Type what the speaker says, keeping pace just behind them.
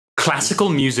Classical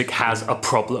music has a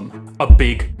problem, a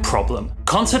big problem.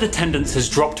 Concert attendance has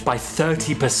dropped by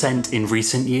 30% in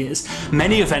recent years.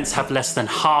 Many events have less than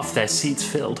half their seats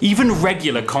filled. Even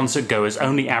regular concert goers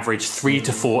only average 3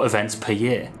 to 4 events per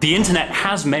year. The internet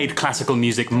has made classical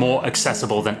music more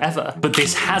accessible than ever, but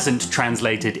this hasn't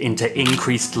translated into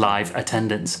increased live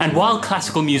attendance. And while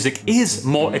classical music is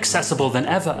more accessible than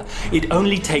ever, it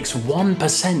only takes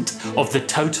 1% of the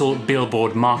total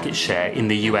Billboard market share in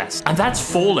the US. And that's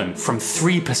fallen from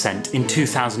 3% in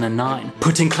 2009,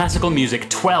 putting classical music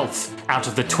 12th out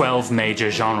of the 12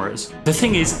 major genres. The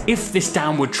thing is, if this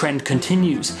downward trend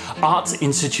continues, arts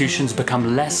institutions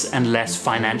become less and less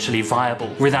financially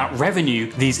viable. Without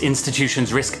revenue, these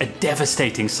institutions risk a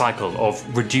devastating cycle of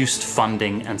reduced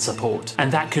funding and support. And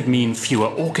that could mean fewer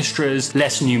orchestras,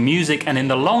 less new music, and in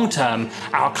the long term,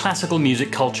 our classical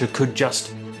music culture could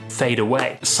just fade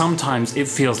away. Sometimes it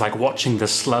feels like watching the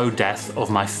slow death of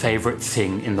my favorite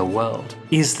thing in the world.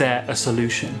 Is there a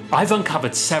solution? I've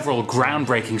uncovered several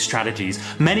groundbreaking strategies,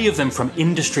 many of them from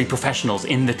industry professionals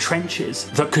in the trenches,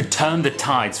 that could turn the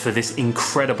tides for this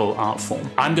incredible art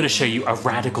form. I'm going to show you a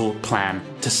radical plan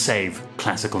to save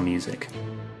classical music.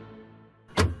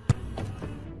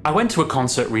 I went to a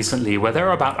concert recently where there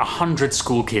were about 100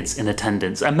 school kids in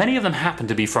attendance, and many of them happened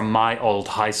to be from my old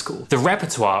high school. The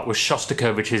repertoire was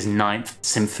Shostakovich's Ninth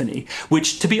Symphony,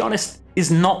 which, to be honest, is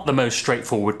not the most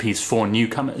straightforward piece for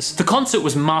newcomers. The concert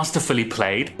was masterfully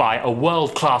played by a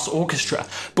world-class orchestra,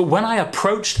 but when I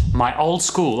approached my old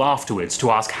school afterwards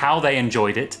to ask how they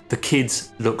enjoyed it, the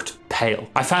kids looked pale.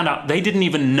 I found out they didn't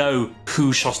even know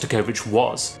who Shostakovich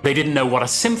was. They didn't know what a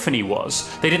symphony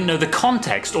was. They didn't know the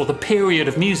context or the period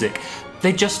of music.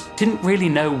 They just didn't really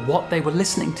know what they were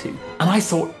listening to. And I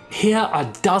thought, here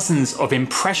are dozens of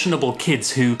impressionable kids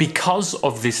who, because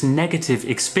of this negative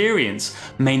experience,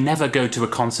 may never go to a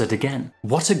concert again.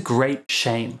 What a great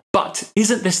shame. But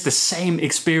isn't this the same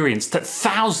experience that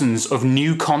thousands of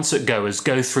new concert goers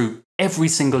go through every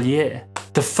single year?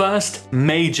 The first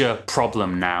major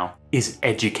problem now is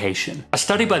education. A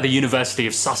study by the University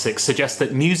of Sussex suggests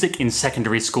that music in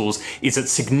secondary schools is at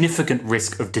significant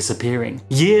risk of disappearing.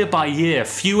 Year by year,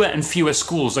 fewer and fewer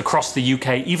schools across the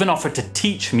UK even offer to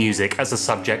teach music as a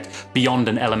subject beyond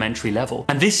an elementary level.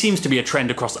 And this seems to be a trend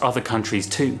across other countries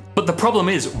too. But the problem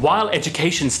is, while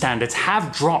education standards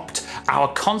have dropped,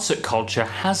 our concert culture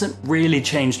hasn't really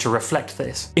changed to reflect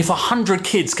this. If 100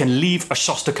 kids can leave a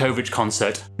Shostakovich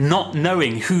concert not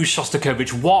knowing who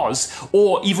Shostakovich was,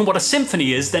 or even what a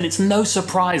symphony is, then it's no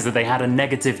surprise that they had a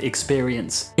negative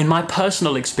experience. In my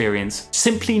personal experience,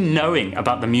 simply knowing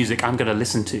about the music I'm going to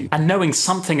listen to, and knowing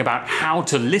something about how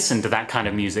to listen to that kind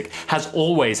of music, has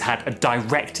always had a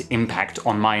direct impact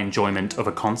on my enjoyment of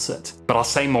a concert. But I'll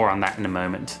say more on that in a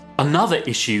moment. Another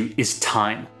issue is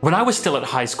time. When I was still at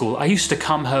high school, I used to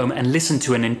come home and listen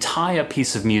to an entire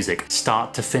piece of music,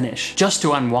 start to finish, just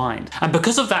to unwind. And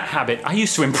because of that habit, I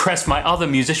used to impress my other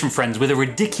musician friends with a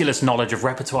ridiculous knowledge of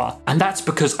repertoire. And that's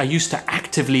because I used to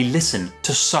actively listen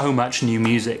to so much new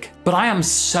music. But I am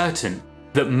certain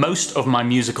that most of my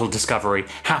musical discovery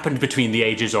happened between the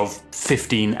ages of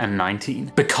 15 and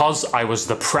 19, because I was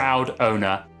the proud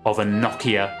owner of a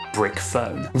Nokia brick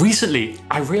phone. Recently,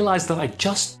 I realized that I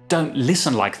just don't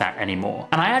listen like that anymore,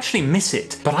 and I actually miss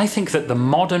it. But I think that the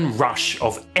modern rush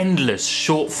of endless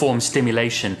short-form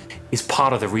stimulation is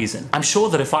part of the reason. I'm sure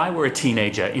that if I were a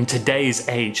teenager in today's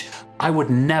age, I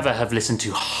would never have listened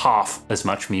to half as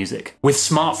much music. With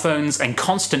smartphones and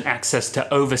constant access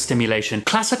to overstimulation,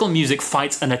 classical music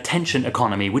fights an attention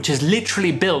economy which is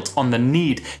literally built on the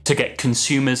need to get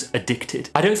consumers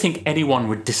addicted. I don't think anyone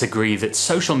would disagree that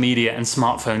social media and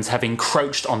smartphones have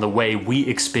encroached on the way we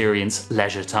experience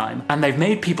leisure time, and they've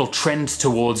made people trend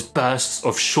towards bursts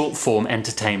of short-form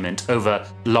entertainment over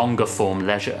longer-form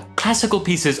leisure. Classical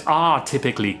pieces are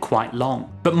typically quite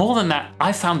long, but more than that,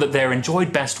 I found that they're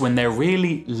enjoyed best when they're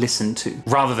really listened to,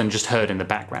 rather than just heard in the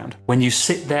background. When you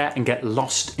sit there and get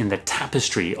lost in the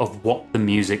tapestry of what the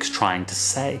music's trying to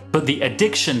say. But the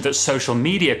addiction that social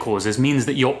media causes means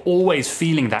that you're always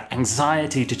feeling that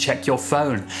anxiety to check your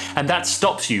phone, and that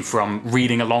stops you from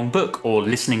reading a long book or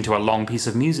listening to a long piece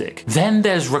of music. Then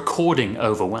there's recording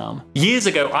overwhelm. Years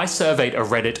ago, I surveyed a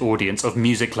Reddit audience of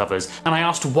music lovers, and I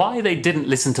asked why they didn't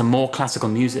listen to more classical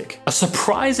music. A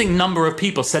surprising number of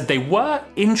people said they were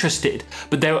interested,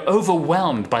 but they were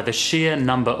overwhelmed by the sheer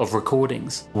number of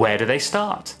recordings. Where do they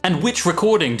start? And which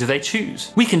recording do they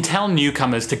choose? We can tell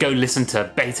newcomers to go listen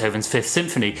to Beethoven's Fifth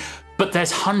Symphony, but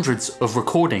there's hundreds of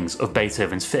recordings of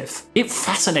Beethoven's Fifth. It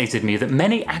fascinated me that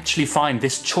many actually find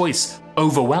this choice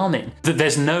overwhelming, that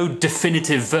there's no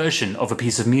definitive version of a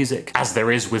piece of music, as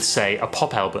there is with, say, a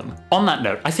pop album. On that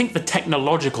note, I think the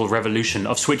technological revolution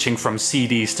of switching from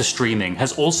CDs to streaming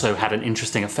has also had an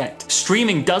interesting effect.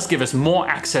 Streaming does give us more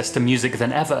access to music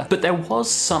than ever, but there was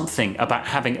something about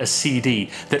having a CD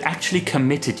that actually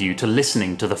committed you to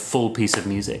listening to the full piece of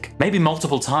music. Maybe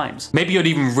multiple times. Maybe you'd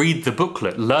even read the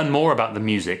booklet, learn more about the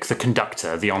music, the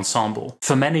conductor, the ensemble.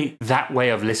 For many, that way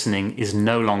of listening is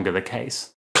no longer the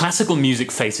case. Classical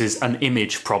music faces an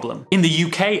image problem. In the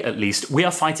UK, at least, we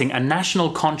are fighting a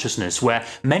national consciousness where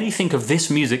many think of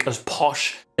this music as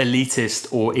posh,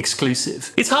 elitist, or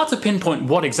exclusive. It's hard to pinpoint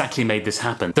what exactly made this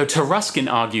happen, though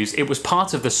Taruskin argues it was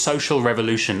part of the social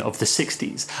revolution of the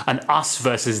 60s, an us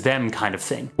versus them kind of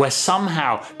thing, where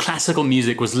somehow classical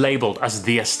music was labelled as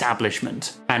the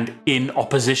establishment, and in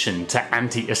opposition to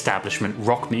anti-establishment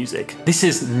rock music. This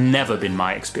has never been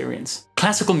my experience.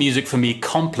 Classical music for me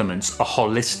complements a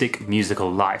holistic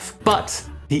musical life, but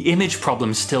the image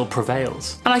problem still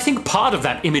prevails. And I think part of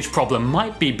that image problem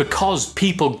might be because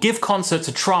people give concerts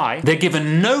a try, they're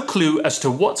given no clue as to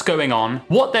what's going on,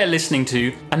 what they're listening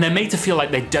to, and they're made to feel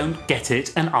like they don't get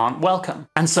it and aren't welcome.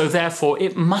 And so therefore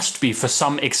it must be for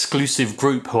some exclusive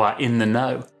group who are in the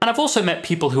know. And I've also met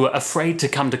people who are afraid to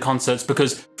come to concerts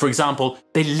because, for example,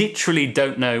 they literally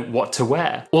don't know what to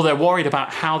wear, or they're worried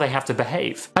about how they have to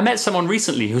behave. I met someone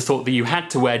recently who thought that you had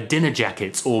to wear dinner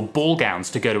jackets or ball gowns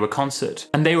to go to a concert,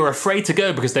 and they were afraid to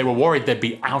go because they were worried they'd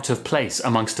be out of place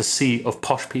amongst a sea of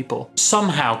posh people.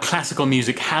 Somehow, classical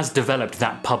music has developed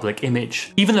that public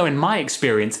image, even though in my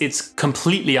experience it's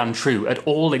completely untrue at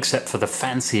all except for the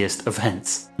fanciest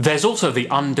events. There's also the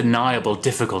undeniable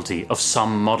difficulty of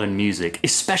some modern music,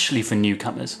 especially for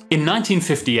newcomers. In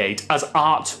 1958, as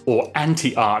art or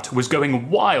anti-art was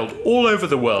going wild all over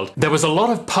the world, there was a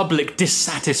lot of public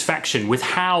dissatisfaction with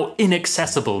how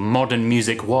inaccessible modern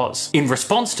music was. In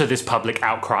response to this public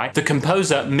outcry, the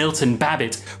composer Milton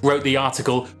Babbitt wrote the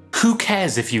article, "Who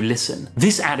cares if you listen?"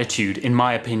 This attitude, in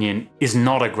my opinion, is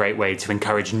not a great way to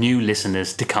encourage new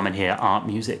listeners to come and hear art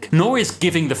music. Nor is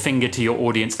giving the finger to your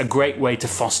audience a great way to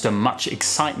foster much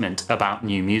excitement about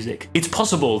new music. It's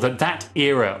possible that that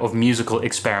era of musical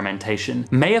experimentation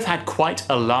may have had quite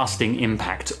a lasting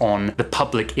impact on the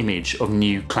public image of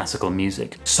new classical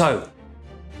music. So,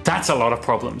 that's a lot of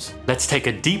problems. Let's take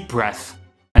a deep breath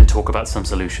and talk about some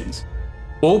solutions.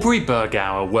 Aubrey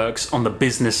Bergauer works on the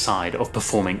business side of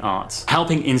performing arts,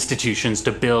 helping institutions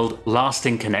to build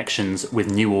lasting connections with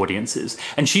new audiences,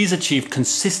 and she's achieved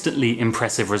consistently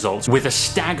impressive results with a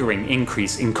staggering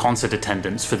increase in concert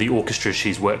attendance for the orchestras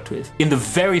she's worked with. In the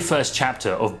very first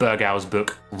chapter of Bergauer's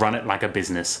book, Run It Like a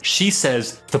Business, she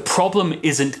says, "The problem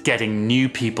isn't getting new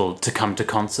people to come to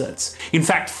concerts. In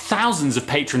fact, thousands of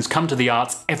patrons come to the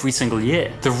arts every single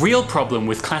year. The real problem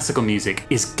with classical music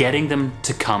is getting them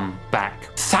to come back.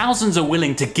 Thousands are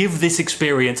willing to give this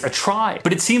experience a try,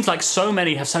 but it seems like so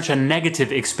many have such a negative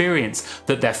experience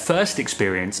that their first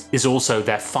experience is also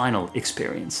their final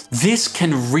experience." This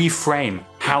can reframe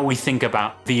how we think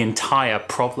about the entire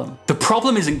problem. The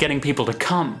problem isn't getting people to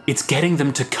come, it's getting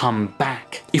them to come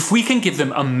back. If we can give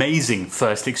them amazing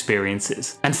first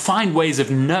experiences and find ways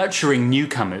of nurturing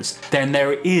newcomers, then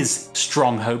there is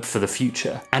strong hope for the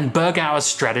future. And Bergauer's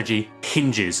strategy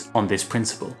hinges on this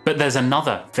principle. But there's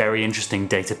another very interesting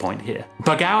data point here.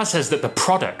 Bergauer says that the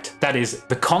product, that is,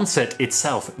 the concert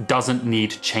itself, doesn't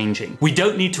need changing. We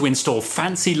don't need to install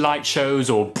fancy light shows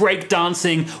or break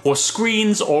dancing or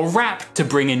screens or rap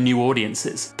to bring in new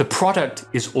audiences. The product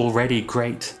is already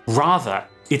great. Rather,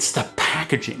 it's the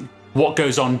packaging, what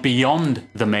goes on beyond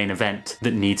the main event,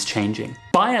 that needs changing.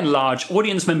 By and large,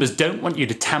 audience members don't want you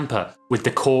to tamper with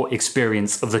the core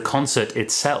experience of the concert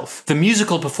itself. The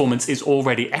musical performance is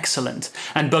already excellent,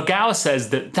 and Bergauer says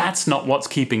that that's not what's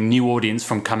keeping new audience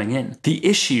from coming in. The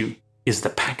issue is the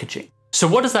packaging. So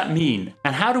what does that mean,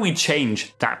 and how do we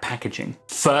change that packaging?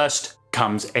 First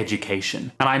comes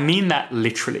education. And I mean that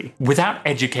literally. Without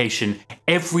education,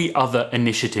 every other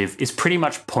initiative is pretty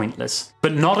much pointless.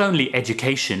 But not only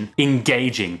education,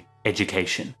 engaging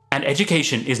education. And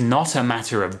education is not a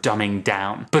matter of dumbing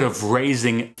down, but of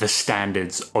raising the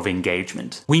standards of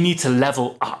engagement. We need to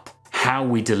level up how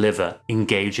we deliver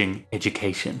engaging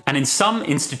education. And in some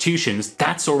institutions,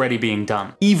 that's already being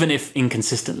done, even if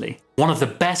inconsistently. One of the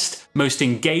best, most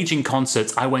engaging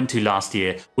concerts I went to last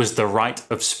year was The Rite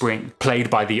of Spring, played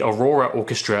by the Aurora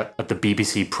Orchestra at the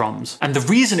BBC Proms. And the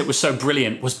reason it was so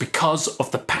brilliant was because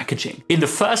of the packaging. In the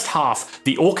first half,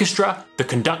 the orchestra, the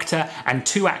conductor, and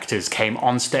 2 actors came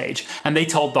on stage, and they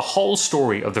told the whole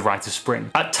story of The Rite of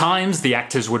Spring. At times, the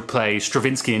actors would play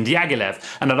Stravinsky and Diaghilev,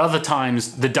 and at other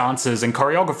times, the dancers and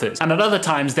choreographers, and at other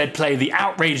times, they'd play the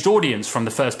outraged audience from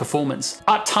the first performance.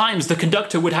 At times, the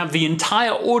conductor would have the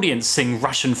entire audience sing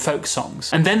Russian folk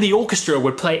songs, and then the orchestra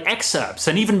would play excerpts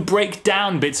and even break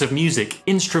down bits of music,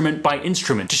 instrument by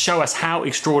instrument, to show us how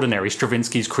extraordinary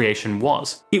Stravinsky's creation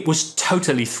was. It was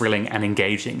totally thrilling and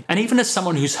engaging, and even as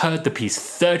someone who's heard the piece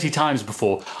 30 times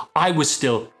before, I was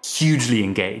still hugely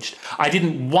engaged. I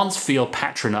didn't once feel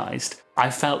patronized. I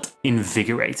felt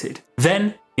invigorated.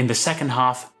 Then, in the second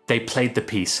half, they played the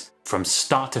piece from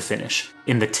start to finish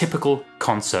in the typical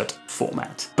concert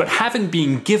format. But having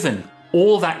been given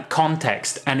all that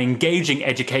context and engaging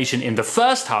education in the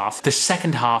first half, the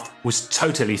second half was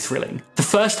totally thrilling. The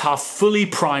first half fully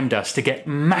primed us to get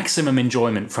maximum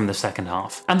enjoyment from the second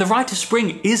half. And The Rite of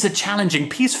Spring is a challenging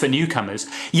piece for newcomers,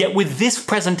 yet with this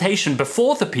presentation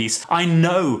before the piece, I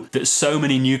know that so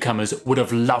many newcomers would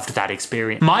have loved that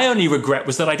experience. My only regret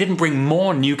was that I didn't bring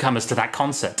more newcomers to that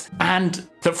concert, and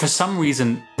that for some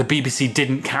reason the BBC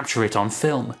didn't capture it on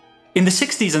film. In the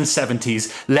 60s and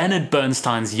 70s, Leonard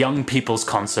Bernstein's young people's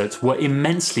concerts were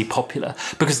immensely popular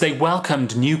because they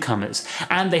welcomed newcomers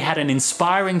and they had an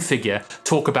inspiring figure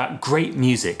talk about great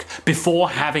music before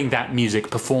having that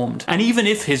music performed. And even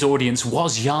if his audience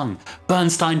was young,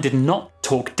 Bernstein did not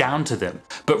talk down to them,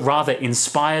 but rather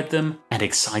inspired them and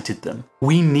excited them.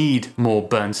 We need more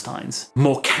Bernsteins,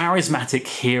 more charismatic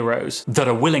heroes that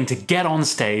are willing to get on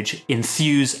stage,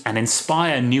 enthuse and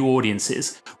inspire new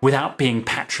audiences without being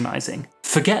patronizing.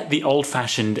 Forget the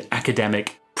old-fashioned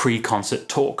academic pre-concert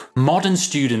talk. Modern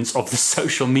students of the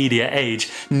social media age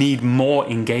need more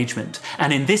engagement,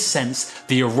 and in this sense,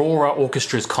 the Aurora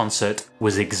Orchestra's concert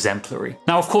was exemplary.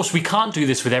 Now, of course, we can't do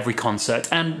this with every concert,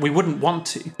 and we wouldn't want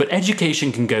to, but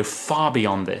education can go far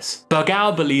beyond this.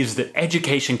 Bergau believes that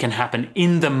education can happen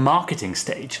in the marketing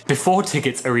stage, before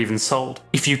tickets are even sold.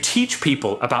 If you teach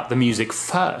people about the music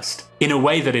first, in a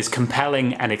way that is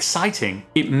compelling and exciting,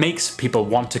 it makes people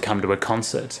want to come to a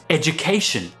concert.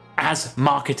 Education as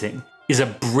marketing is a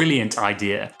brilliant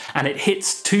idea, and it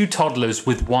hits 2 toddlers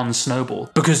with 1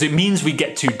 snowball, because it means we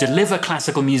get to deliver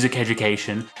classical music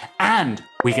education and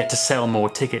we get to sell more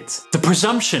tickets. The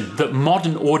presumption that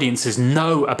modern audiences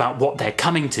know about what they're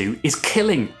coming to is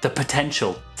killing the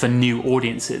potential for new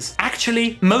audiences.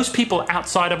 Actually, most people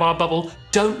outside of our bubble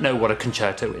don't know what a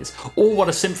concerto is, or what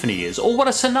a symphony is, or what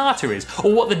a sonata is,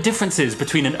 or what the difference is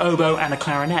between an oboe and a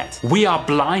clarinet. We are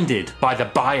blinded by the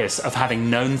bias of having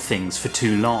known things for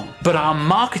too long. But our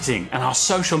marketing and our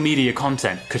social media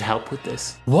content could help with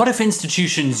this. What if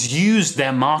institutions used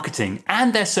their marketing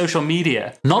and their social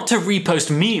media not to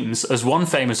repost memes, as one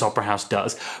famous opera house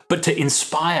does, but to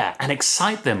inspire and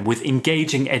excite them with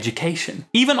engaging education?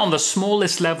 Even on the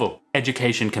smallest level,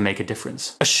 education can make a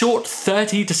difference. A short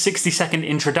 30 to 60-second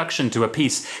introduction to a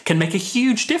piece can make a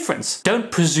huge difference.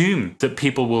 Don't presume that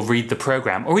people will read the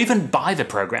program or even buy the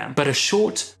program, but a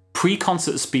short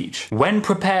pre-concert speech, when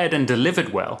prepared and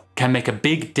delivered well, can make a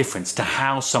big difference to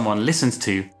how someone listens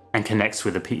to and connects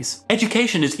with a piece.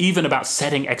 Education is even about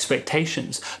setting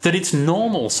expectations, that it's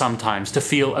normal sometimes to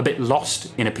feel a bit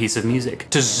lost in a piece of music,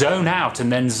 to zone out and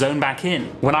then zone back in.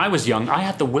 When I was young, I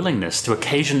had the willingness to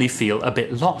occasionally feel a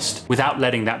bit lost without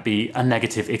letting that be a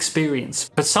negative experience.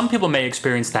 But some people may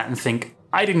experience that and think,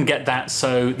 I didn't get that,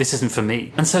 so this isn't for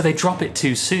me. And so they drop it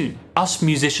too soon. Us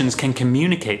musicians can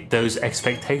communicate those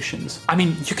expectations. I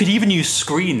mean, you could even use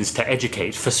screens to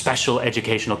educate for special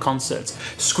educational concerts.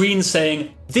 Screens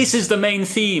saying, this is the main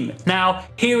theme. Now,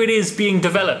 here it is being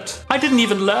developed. I didn't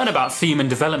even learn about theme and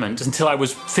development until I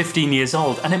was 15 years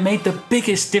old, and it made the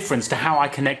biggest difference to how I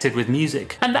connected with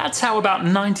music. And that's how about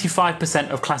 95%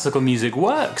 of classical music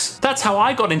works. That's how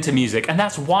I got into music, and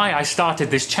that's why I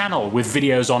started this channel with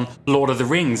videos on Lord of the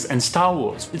Rings and Star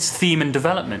Wars. It's theme and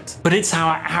development. But it's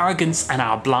our arrogance and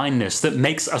our blindness that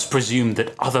makes us presume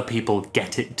that other people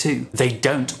get it too. They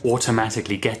don't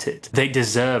automatically get it. They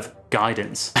deserve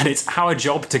guidance, and it's our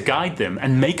job to guide them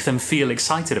and make them feel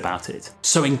excited about it.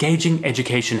 So engaging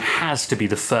education has to be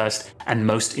the first and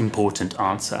most important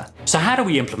answer. So how do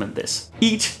we implement this?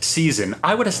 Each season,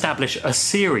 I would establish a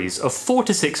series of 4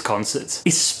 to 6 concerts,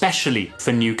 especially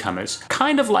for newcomers,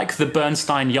 kind of like the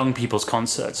Bernstein Young People's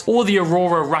Concerts or the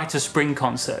Aurora Rite of Spring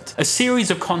concert. A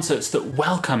series of concerts that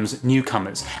welcomes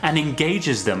newcomers and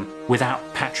engages them without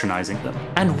patronizing them.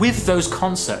 And with those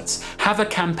concerts, have a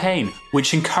campaign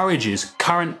which encourages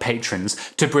current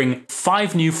patrons to bring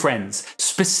 5 new friends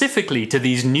specifically to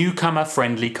these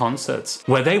newcomer-friendly concerts,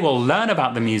 where they will learn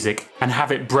about the music and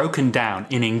have it broken down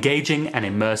in engaging and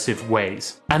immersive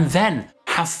ways. And then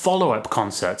have follow-up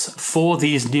concerts for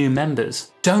these new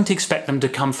members. Don't expect them to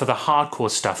come for the hardcore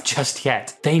stuff just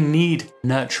yet. They need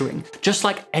nurturing, just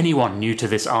like anyone new to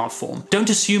this art form. Don't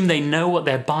assume they know what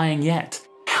they're buying yet.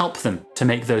 Help them to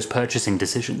make those purchasing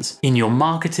decisions in your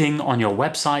marketing, on your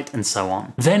website, and so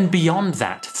on. Then beyond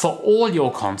that, for all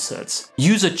your concerts,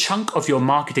 use a chunk of your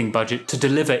marketing budget to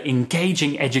deliver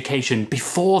engaging education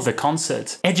before the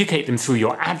concert. Educate them through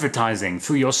your advertising,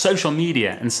 through your social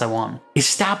media, and so on.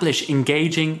 Establish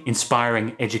engaging,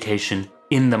 inspiring education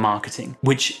in the marketing,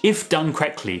 which, if done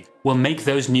correctly, will make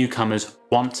those newcomers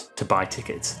want to buy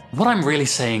tickets. What I'm really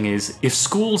saying is, if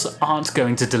schools aren't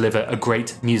going to deliver a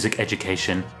great music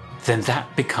education, then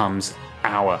that becomes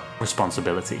our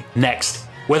responsibility. Next,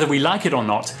 whether we like it or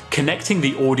not, connecting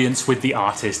the audience with the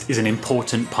artist is an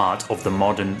important part of the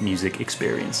modern music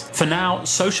experience. For now,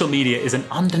 social media is an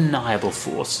undeniable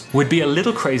force. We'd be a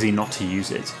little crazy not to use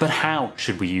it, but how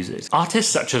should we use it?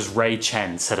 Artists such as Ray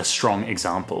Chen set a strong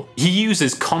example. He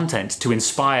uses content to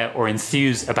inspire or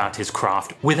enthuse about his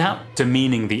craft without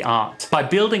demeaning the art. By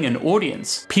building an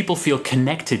audience, people feel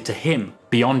connected to him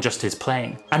beyond just his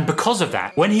playing. And because of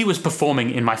that, when he was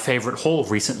performing in my favorite hall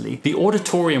recently, the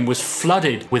auditorium was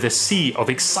flooded with a sea of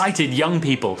excited young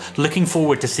people looking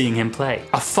forward to seeing him play.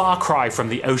 A far cry from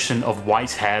the ocean of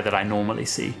white hair that I normally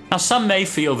see. Now, some may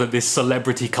feel that this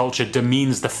celebrity culture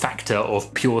demeans the factor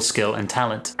of pure skill and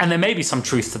talent, and there may be some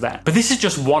truth to that. But this is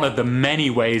just one of the many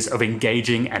ways of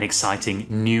engaging and exciting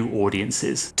new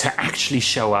audiences to actually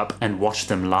show up and watch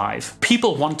them live.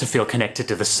 People want to feel connected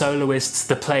to the soloists,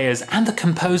 the players, and the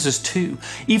composers too.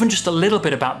 Even just a little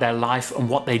bit about their life and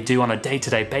what they do on a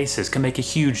day-to-day basis can make a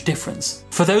huge difference.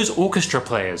 For those orchestra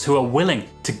players who are willing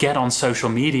to get on social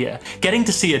media, getting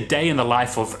to see a day in the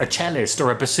life of a cellist or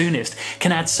a bassoonist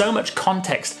can add so much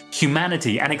context,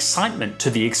 humanity, and excitement to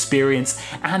the experience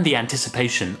and the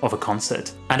anticipation of a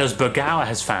concert. And as Bergauer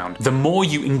has found, the more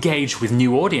you engage with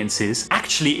new audiences,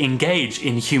 actually engage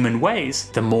in human ways,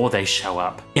 the more they show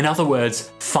up. In other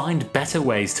words, find better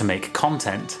ways to make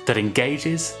content that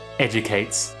engages,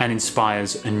 educates, and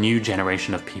inspires a new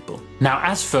generation of people. Now,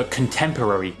 as for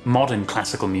contemporary, modern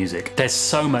classical music, there's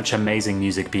so much amazing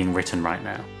music being written right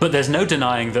now. But there's no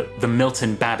denying that the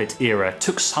Milton Babbitt era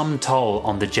took some toll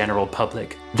on the general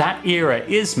public. That era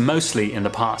is mostly in the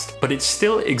past, but it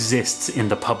still exists in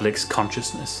the public's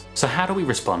consciousness. So how do we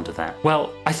respond to that?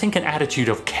 Well, I think an attitude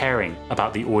of caring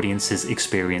about the audience's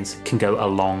experience can go a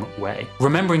long way.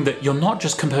 Remembering that you're not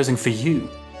just composing for you,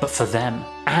 but for them,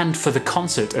 and for the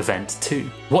concert event too.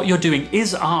 What you're doing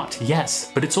is art,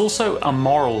 yes, but it's also a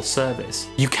moral service.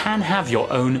 You can have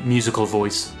your own musical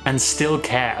voice and still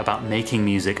care about making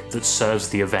music that serves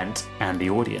the event and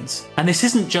the audience. And this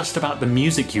isn't just about the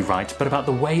music you write, but about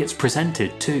the way it's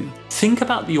presented too. Think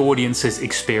about the audience's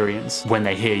experience when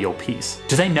they hear your piece.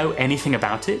 Do they know anything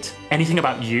about it? Anything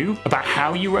about you? About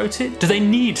how you wrote it? Do they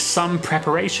need some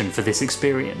preparation for this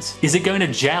experience? Is it going to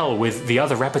gel with the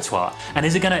other repertoire? And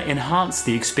is it going to enhance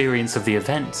the experience of the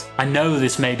event? I know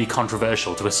this may be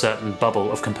controversial to a certain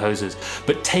bubble of composers,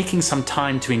 but taking some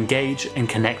time to engage and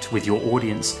connect with your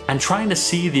audience and trying to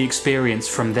see the experience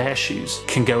from their shoes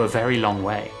can go a very long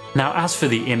way. Now, as for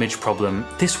the image problem,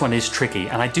 this one is tricky,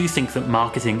 and I do think that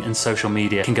marketing and social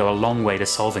media can go a long way to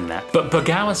solving that. But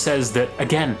Bergauer says that,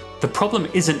 again, the problem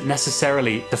isn't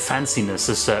necessarily the fanciness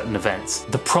of certain events.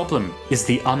 The problem is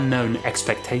the unknown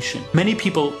expectation. Many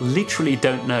people literally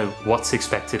don't know what's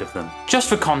expected of them. Just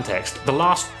for context, the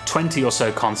last 20 or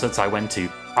so concerts I went to,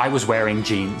 I was wearing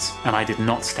jeans, and I did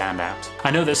not stand out.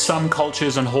 I know that some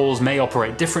cultures and halls may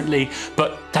operate differently,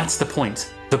 but that's the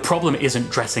point. The problem isn't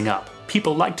dressing up.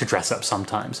 People like to dress up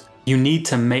sometimes. You need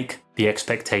to make the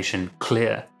expectation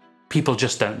clear. People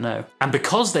just don't know. And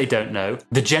because they don't know,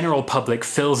 the general public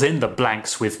fills in the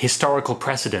blanks with historical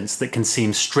precedents that can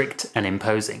seem strict and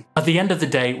imposing. At the end of the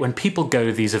day, when people go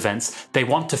to these events, they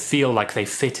want to feel like they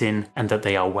fit in and that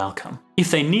they are welcome.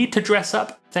 If they need to dress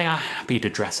up, they are happy to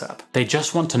dress up. They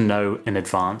just want to know in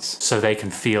advance so they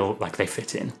can feel like they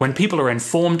fit in. When people are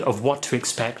informed of what to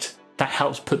expect, that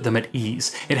helps put them at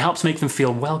ease. It helps make them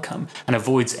feel welcome and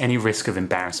avoids any risk of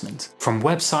embarrassment. From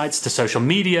websites to social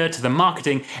media to the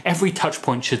marketing, every touch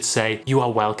point should say, "You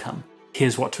are welcome.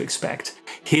 Here's what to expect.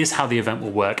 Here's how the event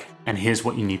will work. and here's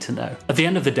what you need to know. At the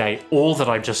end of the day, all that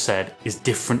I've just said is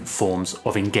different forms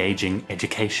of engaging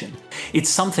education. It's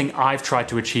something I've tried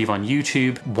to achieve on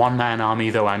YouTube, one-man army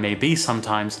though I may be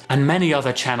sometimes, and many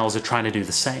other channels are trying to do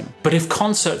the same. But if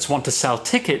concerts want to sell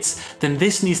tickets, then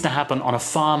this needs to happen on a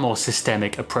far more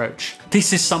systemic approach.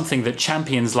 This is something that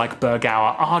champions like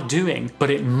Bergauer are doing, but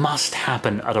it must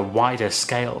happen at a wider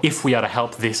scale if we are to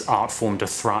help this art form to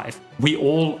thrive. We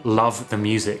all love the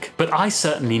music, but I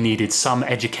certainly needed some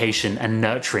education and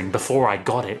nurturing before I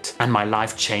got it, and my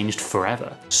life changed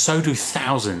forever. So do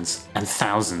thousands and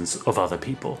thousands of other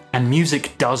people. And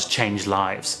music does change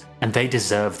lives, and they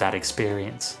deserve that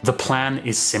experience. The plan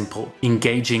is simple: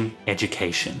 engaging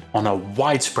education on a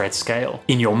widespread scale.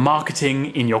 In your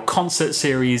marketing, in your concert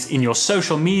series, in your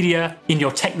social media, in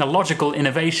your technological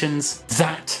innovations.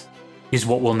 That is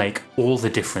what will make all the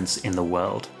difference in the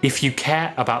world. If you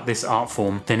care about this art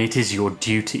form, then it is your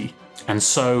duty. And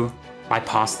so, I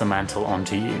pass the mantle on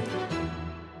to you.